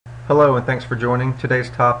Hello and thanks for joining. Today's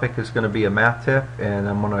topic is going to be a math tip, and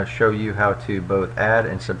I'm going to show you how to both add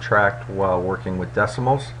and subtract while working with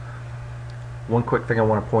decimals. One quick thing I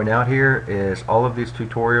want to point out here is all of these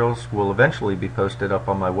tutorials will eventually be posted up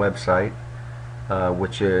on my website,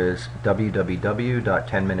 which is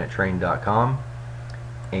www.10minutetrain.com,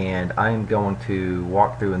 and I'm going to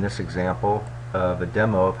walk through in this example of a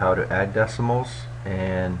demo of how to add decimals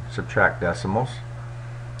and subtract decimals.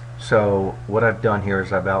 So what I've done here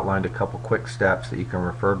is I've outlined a couple quick steps that you can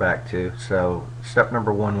refer back to. So step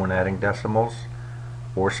number one when adding decimals,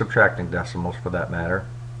 or subtracting decimals for that matter,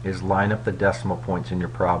 is line up the decimal points in your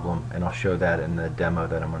problem, and I'll show that in the demo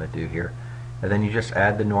that I'm going to do here. And then you just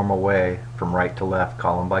add the normal way from right to left,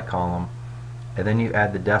 column by column, and then you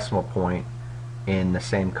add the decimal point in the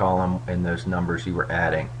same column in those numbers you were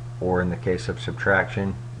adding, or in the case of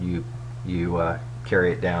subtraction you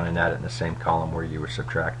carry it down and add it in the same column where you were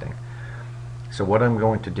subtracting. So what I'm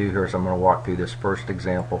going to do here is I'm going to walk through this first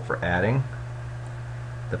example for adding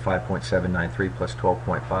the 5.793 plus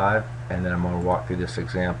 12.5, and then I'm going to walk through this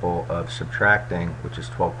example of subtracting, which is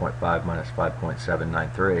 12.5 minus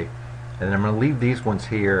 5.793, and then I'm going to leave these ones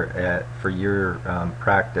here for your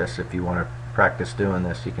practice. If you want to practice doing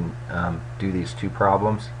this, you can do these two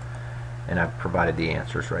problems, and I've provided the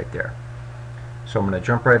answers right there. So I'm going to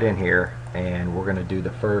jump right in here, and we're going to do the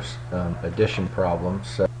first addition problem.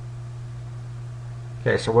 So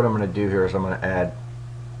what I'm going to do here is I'm going to add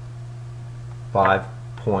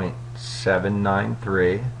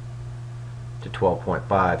 5.793 to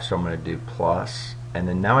 12.5. So I'm going to do plus, and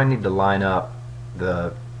then now I need to line up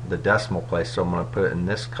the decimal place. So I'm going to put it in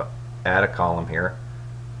this add a column here,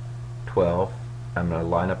 12. I'm going to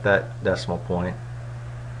line up that decimal point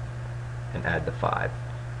and add the 5,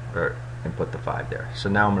 and put the 5 there. So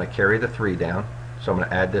now I'm going to carry the 3 down. So I'm going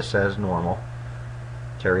to add this as normal,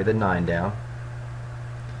 carry the 9 down.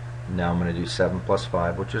 Now I'm going to do 7 plus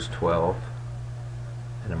 5, which is 12,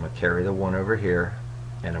 and I'm going to carry the 1 over here,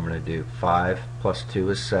 and I'm going to do 5 plus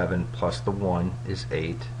 2 is 7, plus the 1 is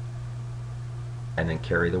 8, and then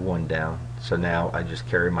carry the 1 down. So now I just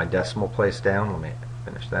carry my decimal place down. Let me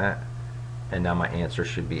finish that, and now my answer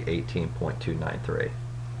should be 18.293.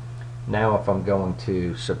 Now if I'm going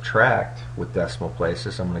to subtract with decimal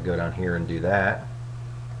places, I'm going to go down here and do that.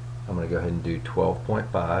 I'm going to go ahead and do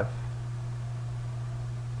 12.5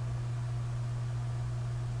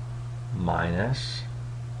 minus,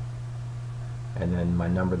 and then my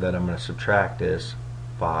number that I'm going to subtract is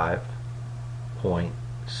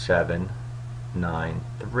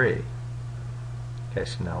 5.793. Okay,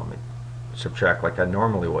 so now let me subtract like I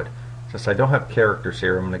normally would. Since I don't have characters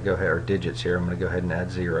here, I'm going to go ahead, or digits here, I'm going to go ahead and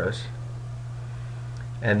add zeros.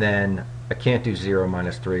 And then I can't do 0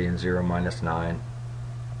 minus 3 and 0 minus 9.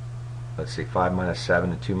 Let's see, 5 minus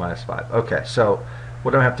 7 and 2 minus 5. Okay, so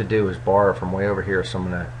what I have to do is borrow from way over here, so I'm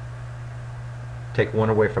going to take 1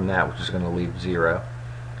 away from that, which is going to leave 0. I'm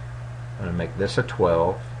going to make this a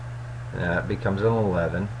 12, and that becomes an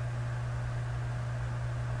 11.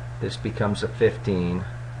 This becomes a 15,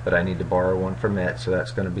 but I need to borrow 1 from it, so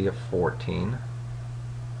that's going to be a 14.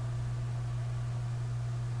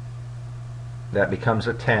 That becomes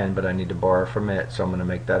a 10, but I need to borrow from it, so I'm going to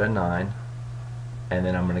make that a 9. And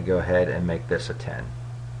then I'm going to go ahead and make this a 10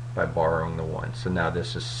 by borrowing the 1. So now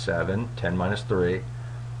this is 7, 10 minus 3,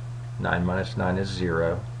 9 minus 9 is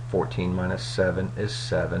 0, 14 minus 7 is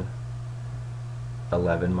 7,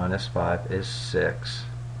 11 minus 5 is 6,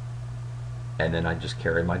 and then I just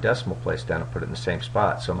carry my decimal place down and put it in the same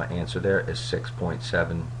spot. So my answer there is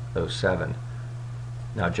 6.707.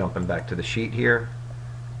 Now jumping back to the sheet here,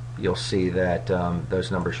 you'll see that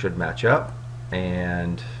those numbers should match up,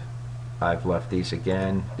 and I've left these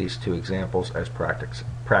two examples as practice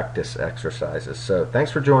exercises. So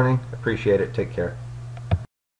thanks for joining. Appreciate it. Take care.